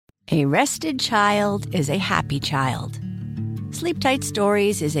A rested child is a happy child. Sleep Tight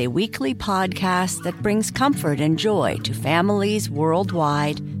Stories is a weekly podcast that brings comfort and joy to families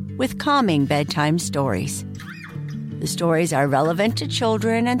worldwide with calming bedtime stories. The stories are relevant to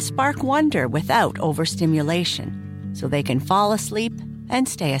children and spark wonder without overstimulation, so they can fall asleep and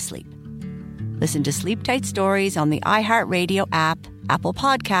stay asleep. Listen to Sleep Tight Stories on the iHeartRadio app, Apple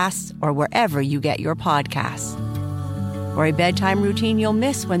Podcasts, or wherever you get your podcasts. For a bedtime routine you'll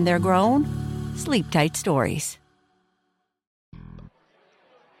miss when they're grown, Sleep Tight Stories.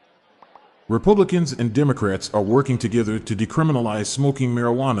 Republicans and Democrats are working together to decriminalize smoking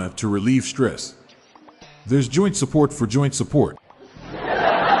marijuana to relieve stress. There's joint support for joint support.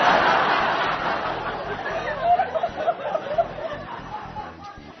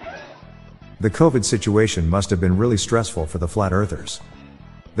 The COVID situation must have been really stressful for the flat earthers.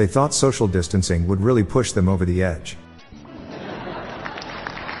 They thought social distancing would really push them over the edge.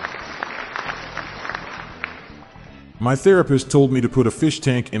 My therapist told me to put a fish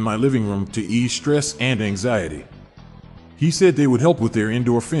tank in my living room to ease stress and anxiety. He said they would help with their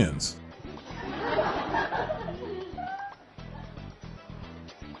endorphins.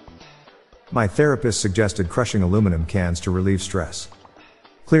 My therapist suggested crushing aluminum cans to relieve stress.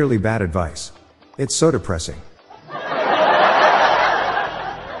 Clearly bad advice. It's so depressing.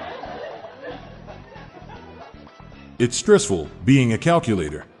 It's stressful being a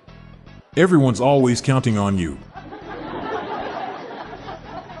calculator. Everyone's always counting on you.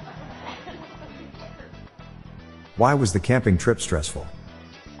 Why was the camping trip stressful?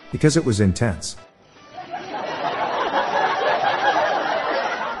 Because it was intense.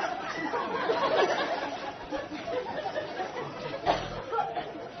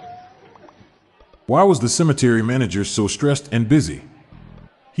 Why was the cemetery manager so stressed and busy?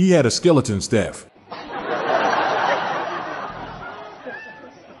 He had a skeleton staff.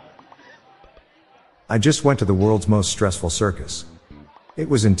 I just went to the world's most stressful circus. It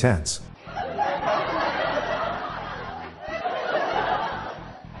was intense.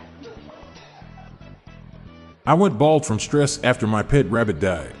 I went bald from stress after my pet rabbit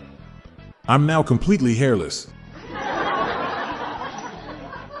died. I'm now completely hairless.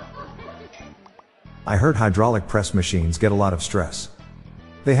 I heard hydraulic press machines get a lot of stress.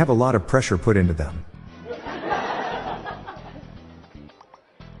 They have a lot of pressure put into them.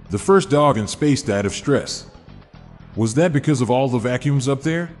 The first dog in space died of stress. Was that because of all the vacuums up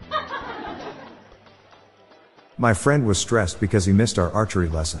there? My friend was stressed because he missed our archery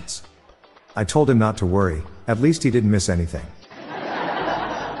lessons. I told him not to worry, at least he didn't miss anything.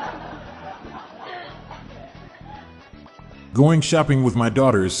 Going shopping with my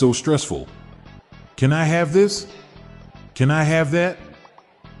daughter is so stressful. Can I have this? Can I have that?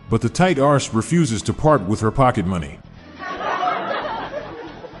 But the tight arse refuses to part with her pocket money.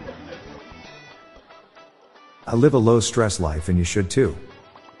 I live a low-stress life and you should too.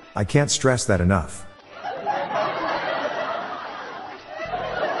 I can't stress that enough.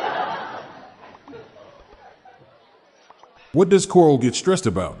 What does Coral get stressed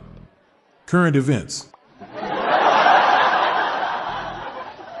about? Current events.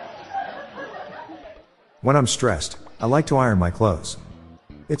 When I'm stressed, I like to iron my clothes.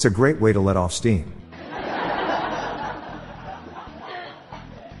 It's a great way to let off steam.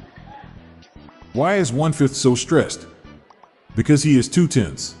 Why is 1/5 so stressed? Because he is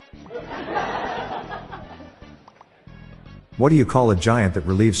 2/10. What do you call a giant that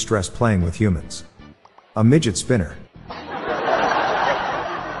relieves stress playing with humans? A midget spinner.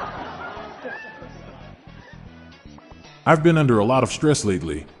 I've been under a lot of stress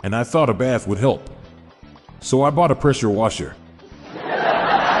lately, and I thought a bath would help. So I bought a pressure washer.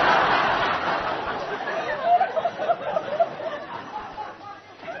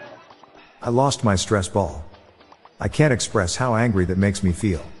 I lost my stress ball. I can't express how angry that makes me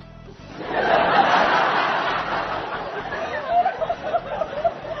feel.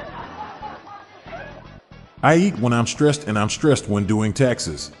 I eat when I'm stressed and I'm stressed when doing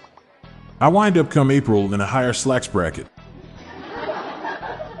taxes. I wind up come April in a higher slacks bracket.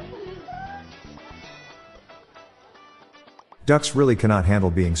 Ducks really cannot handle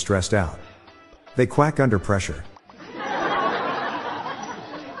being stressed out. They quack under pressure.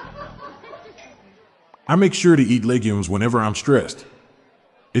 I make sure to eat legumes whenever I'm stressed.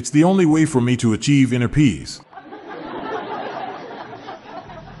 It's the only way for me to achieve inner peace.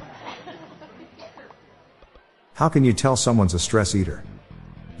 How can you tell someone's a stress eater?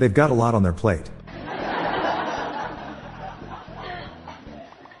 They've got a lot on their plate.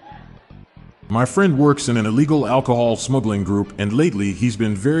 My friend works in an illegal alcohol smuggling group, and lately he's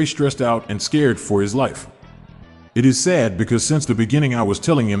been very stressed out and scared for his life. It is sad because since the beginning I was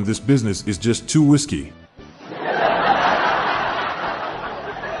telling him this business is just too risky.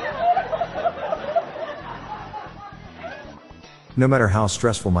 No matter how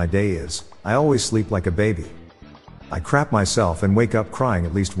stressful my day is, I always sleep like a baby. I crap myself and wake up crying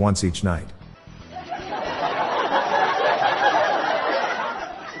at least once each night.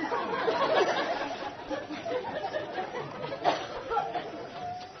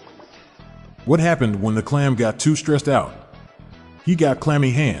 What happened when the clam got too stressed out? He got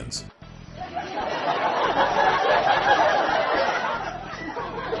clammy hands.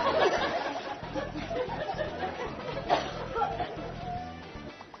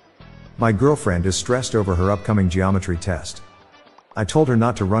 My girlfriend is stressed over her upcoming geometry test. I told her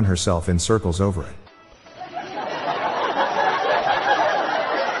not to run herself in circles over it.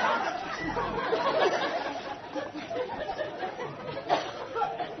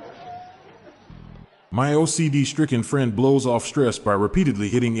 My OCD-stricken friend blows off stress by repeatedly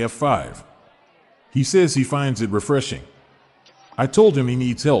hitting F5. He says he finds it refreshing. I told him he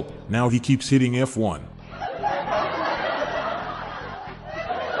needs help, now he keeps hitting F1.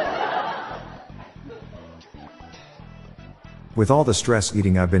 With all the stress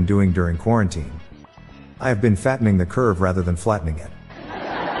eating I've been doing during quarantine, I have been fattening the curve rather than flattening it.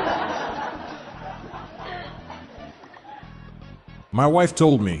 My wife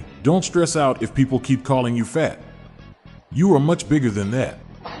told me, don't stress out if people keep calling you fat. You are much bigger than that.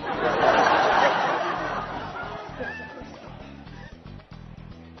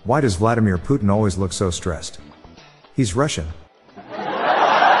 Why does Vladimir Putin always look so stressed? He's Russian.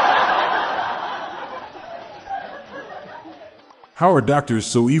 How are doctors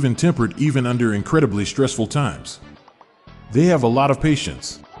so even-tempered even under incredibly stressful times? They have a lot of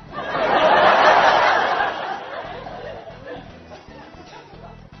patience.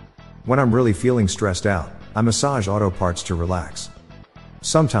 When I'm really feeling stressed out, I massage auto parts to relax.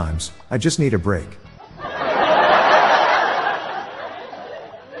 Sometimes, I just need a break.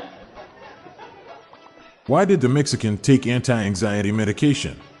 Why did the Mexican take anti-anxiety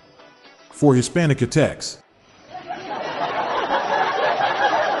medication? For Hispanic attacks.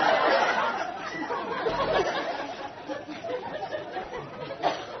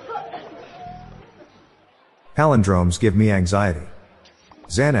 Palindromes give me anxiety.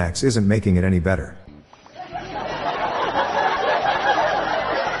 Xanax isn't making it any better.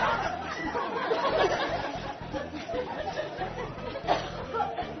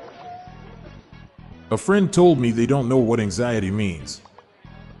 A friend told me they don't know what anxiety means.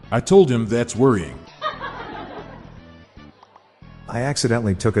 I told him that's worrying. I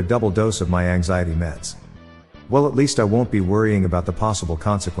accidentally took a double dose of my anxiety meds. Well, at least I won't be worrying about the possible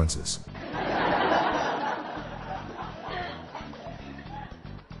consequences.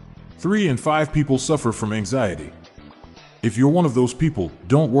 3 in 5 people suffer from anxiety. If you're one of those people,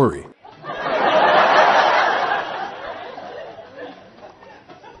 don't worry.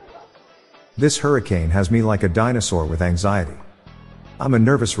 This hurricane has me like a dinosaur with anxiety. I'm a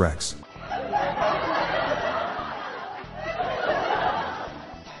nervous Rex.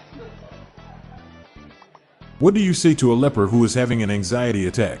 What do you say to a leper who is having an anxiety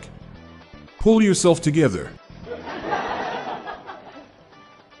attack? Pull yourself together.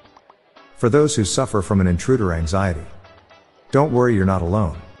 For those who suffer from an intruder anxiety, don't worry, you're not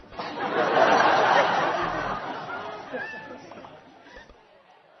alone.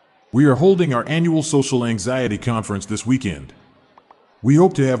 We are holding our annual social anxiety conference this weekend. We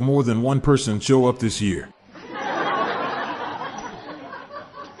hope to have more than one person show up this year.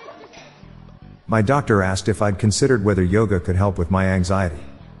 My doctor asked if I'd considered whether yoga could help with my anxiety.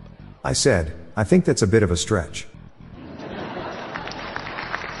 I said, I think that's a bit of a stretch.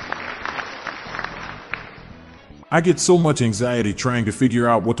 I get so much anxiety trying to figure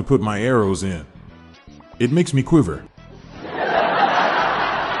out what to put my arrows in. It makes me quiver.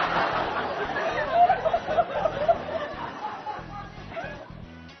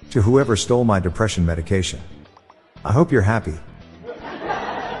 To whoever stole my depression medication, I hope you're happy.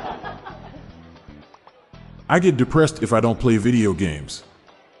 I get depressed if I don't play video games.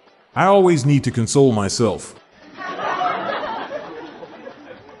 I always need to console myself.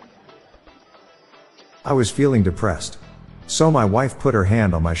 I was feeling depressed. So my wife put her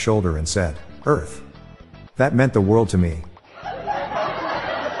hand on my shoulder and said, "Earth." That meant the world to me.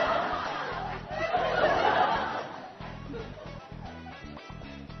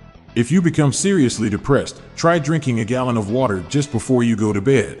 If you become seriously depressed, try drinking a gallon of water just before you go to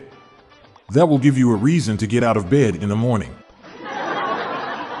bed. That will give you a reason to get out of bed in the morning.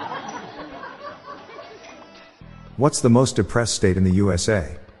 What's the most depressed state in the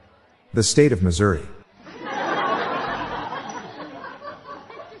USA? The state of Missouri.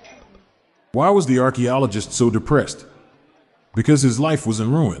 Why was the archaeologist so depressed? Because his life was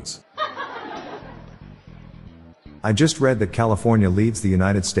in ruins. I just read that California leads the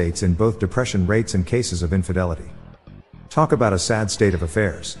United States in both depression rates and cases of infidelity. Talk about a sad state of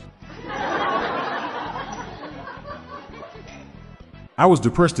affairs. I was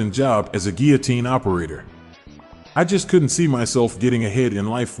depressed in job as a guillotine operator. I just couldn't see myself getting ahead in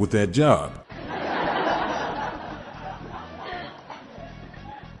life with that job.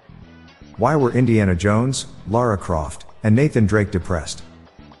 Why were Indiana Jones, Lara Croft, and Nathan Drake depressed?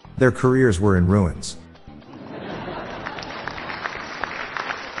 Their careers were in ruins.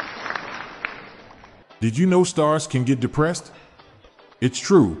 Did you know stars can get depressed? It's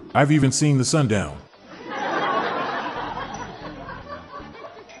true, I've even seen the sundown.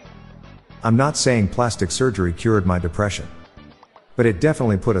 I'm not saying plastic surgery cured my depression, but it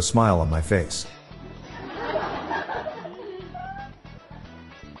definitely put a smile on my face.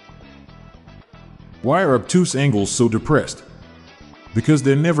 Why are obtuse angles so depressed? Because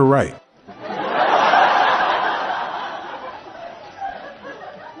they're never right.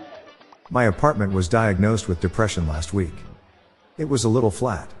 My apartment was diagnosed with depression last week. It was a little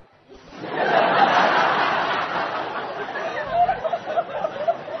flat.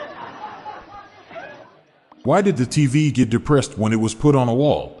 Why did the TV get depressed when it was put on a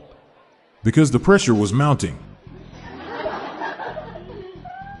wall? Because the pressure was mounting.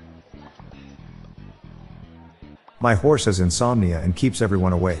 My horse has insomnia and keeps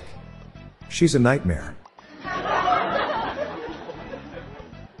everyone awake. She's a nightmare.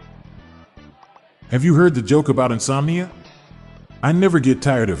 Have you heard the joke about insomnia? I never get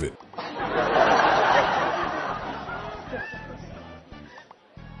tired of it.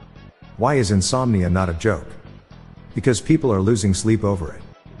 Why is insomnia not a joke? Because people are losing sleep over it.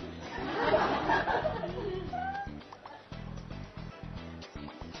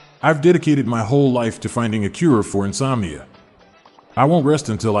 I've dedicated my whole life to finding a cure for insomnia. I won't rest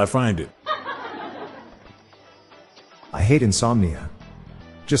until I find it. I hate insomnia.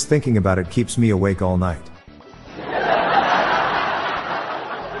 Just thinking about it keeps me awake all night.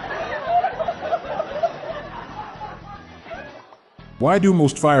 Why do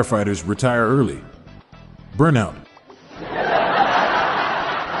most firefighters retire early? Burnout.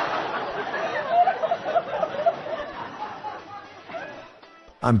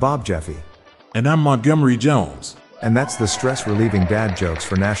 I'm Bob Jeffy. And I'm Montgomery Jones. And that's the stress-relieving dad jokes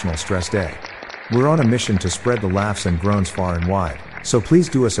for National Stress Day. We're on a mission to spread the laughs and groans far and wide, so please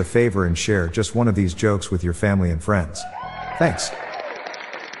do us a favor and share just one of these jokes with your family and friends. Thanks.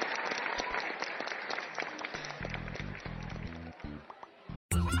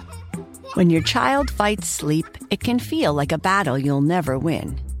 When your child fights sleep, it can feel like a battle you'll never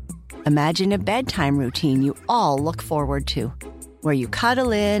win. Imagine a bedtime routine you all look forward to, where you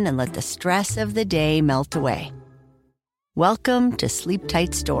cuddle in and let the stress of the day melt away. Welcome to Sleep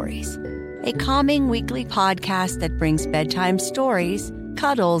Tight Stories, a calming weekly podcast that brings bedtime stories,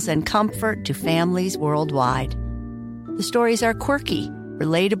 cuddles, and comfort to families worldwide. The stories are quirky,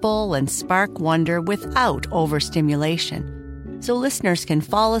 relatable, and spark wonder without overstimulation, so listeners can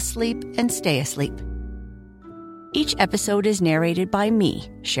fall asleep and stay asleep. Each episode is narrated by me,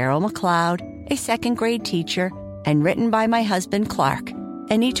 Cheryl McLeod, a second-grade teacher, and written by my husband, Clark,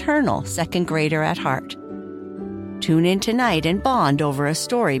 an eternal second grader at heart. Tune in tonight and bond over a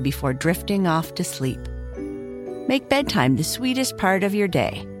story before drifting off to sleep. Make bedtime the sweetest part of your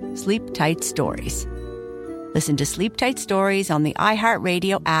day. Sleep Tight Stories. Listen to Sleep Tight Stories on the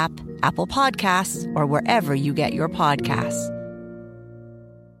iHeartRadio app, Apple Podcasts, or wherever you get your podcasts.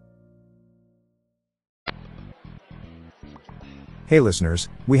 Hey listeners,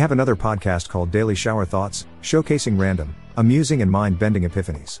 we have another podcast called Daily Shower Thoughts, showcasing random, amusing and mind-bending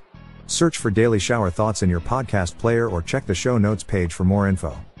epiphanies. Search for Daily Shower Thoughts in your podcast player or check the show notes page for more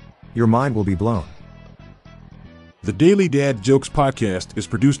info. Your mind will be blown. The Daily Dad Jokes podcast is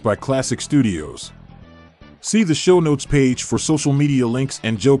produced by Classic Studios. See the show notes page for social media links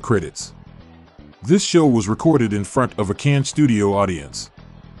and joke credits. This show was recorded in front of a canned studio audience.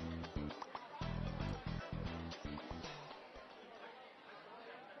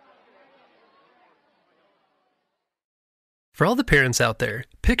 For all the parents out there,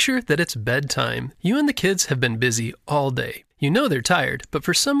 picture that it's bedtime. You and the kids have been busy all day. You know they're tired, but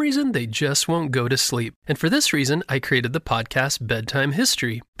for some reason they just won't go to sleep. And for this reason, I created the podcast Bedtime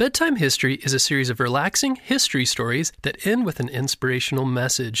History. Bedtime History is a series of relaxing history stories that end with an inspirational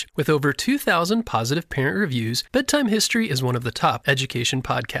message. With over 2,000 positive parent reviews, Bedtime History is one of the top education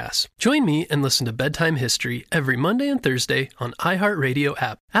podcasts. Join me and listen to Bedtime History every Monday and Thursday on iHeartRadio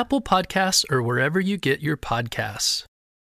app, Apple Podcasts, or wherever you get your podcasts.